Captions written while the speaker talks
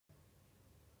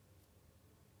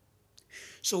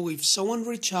So if someone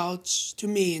reaches out to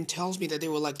me and tells me that they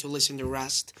would like to listen to the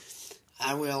rest,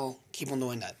 I will keep on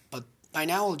doing that. But by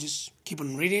now, I'll just keep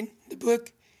on reading the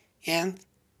book. And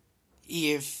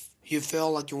if you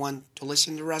feel like you want to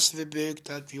listen to the rest of the book,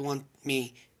 that you want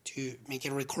me to make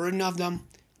a recording of them,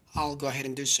 I'll go ahead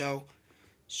and do so.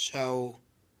 So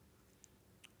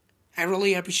I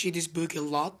really appreciate this book a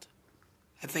lot.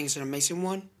 I think it's an amazing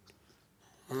one.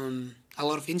 A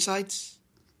lot of insights.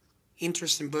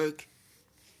 Interesting book.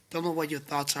 Don't know what your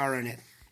thoughts are on it.